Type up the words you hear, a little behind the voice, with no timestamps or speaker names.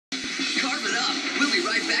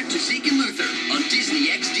back to Zeke and Luther on Disney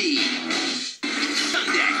XD.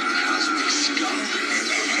 Sunday. Cosmic Skull.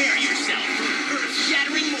 Prepare yourself for an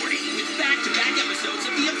earth-shattering morning with back-to-back episodes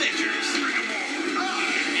of The Avengers.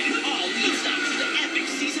 And it all leads up to the epic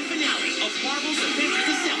season finale of Marvel's Avengers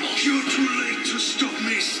Assemble. You're too late to stop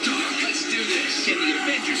me, Stark. Let's do this. Can the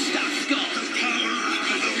Avengers stop Skull? The power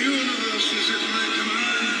of the universe is at my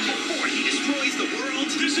command. Before he destroys the world?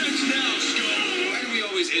 This ends now, Skull. Why do we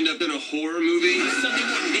always end up in a horror movie? Sunday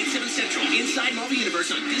morning, 8, 7 Central, inside Marvel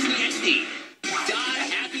Universe on Disney XD. Die,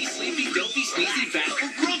 happy, sleepy, dopey, sneezy, fat, or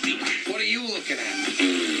grumpy. What are you looking at?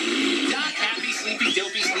 Die, happy, sleepy,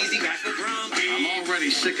 dopey, sneezy, fat, or grumpy. I'm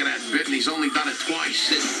already sick of that bit, and he's only done it twice.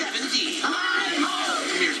 The 7D.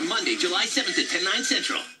 Premieres Monday, July 7th at 10, 9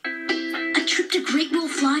 Central. A trip to Great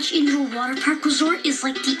Wolf Lodge Indoor Water Park Resort is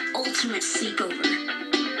like the ultimate sleepover.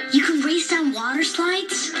 You can race down water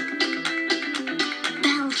slides,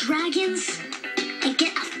 battle dragons, and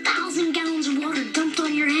get 1,000 gallons of water dumped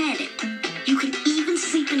on your head. You can even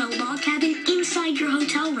sleep in a log cabin inside your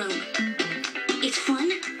hotel room. It's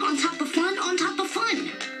fun, on top of fun, on top of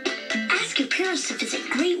fun. Ask your parents to visit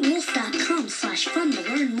greatwolf.com/fun to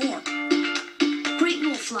learn more. Great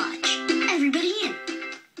Wolf Lodge. Everybody in.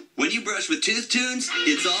 When you brush with Tooth Tunes,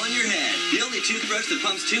 it's all in your head. The only toothbrush that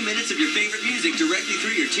pumps 2 minutes of your favorite music directly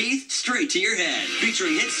through your teeth, straight to your head.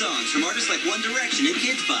 Featuring hit songs from artists like One Direction and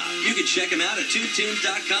Kids Bop. You can check them out at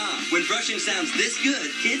ToothTunes.com. When brushing sounds this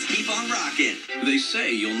good, kids keep on rocking. They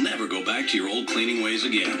say you'll never go back to your old cleaning ways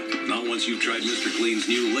again. Not once you've tried Mr. Clean's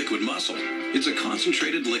new Liquid Muscle. It's a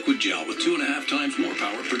concentrated liquid gel with 2.5 times more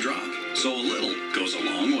power per drop. So a little goes a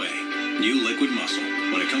long way. New Liquid Muscle.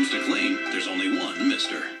 When it comes to clean, there's only one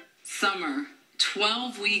Mister. Summer.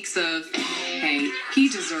 12 weeks of, hey, he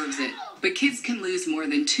deserves it. But kids can lose more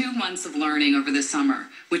than 2 months of learning over the summer,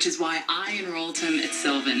 which is why I enrolled him at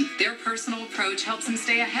Sylvan. Their personal approach helps him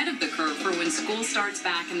stay ahead of the curve for when school starts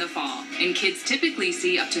back in the fall. And kids typically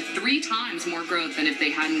see up to 3 times more growth than if they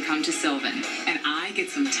hadn't come to Sylvan. And I get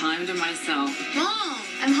some time to myself. Mom,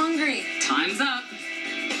 I'm hungry. Time's up.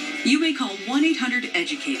 You may call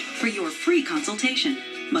 1-800-EDUCATE for your free consultation.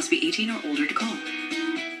 Must be 18 or older to call.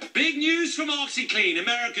 Big news from OxyClean,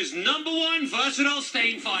 America's #1 versatile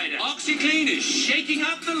stain fighter. OxyClean is shaking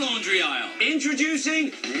up the laundry aisle.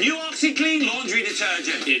 Introducing new OxyClean laundry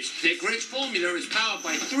detergent. Its thick, rich formula is powered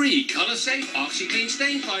by 3 color-safe OxyClean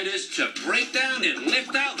stain fighters to break down and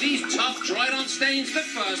lift out these tough, dried-on stains the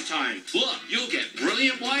first time. Look, you'll get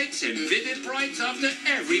brilliant whites and vivid brights after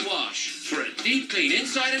every wash. For a deep clean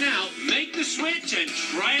inside and out, make the switch and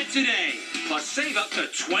try it today. Plus, save up to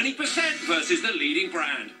 20% versus the leading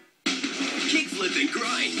brand. Kick, flip, and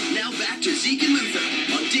grind. Now back to Zeke and Luther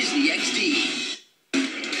on Disney XD.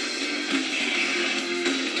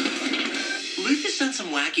 Luther's done some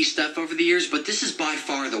wacky stuff over the years, but this is by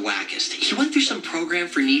far the wackest. He went through some program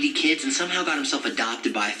for needy kids and somehow got himself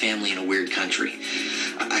adopted by a family in a weird country.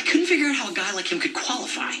 I couldn't figure out how a guy like him could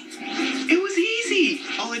qualify. It was easy.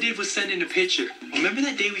 All I did was send in a picture. Remember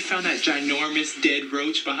that day we found that ginormous dead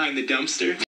roach behind the dumpster?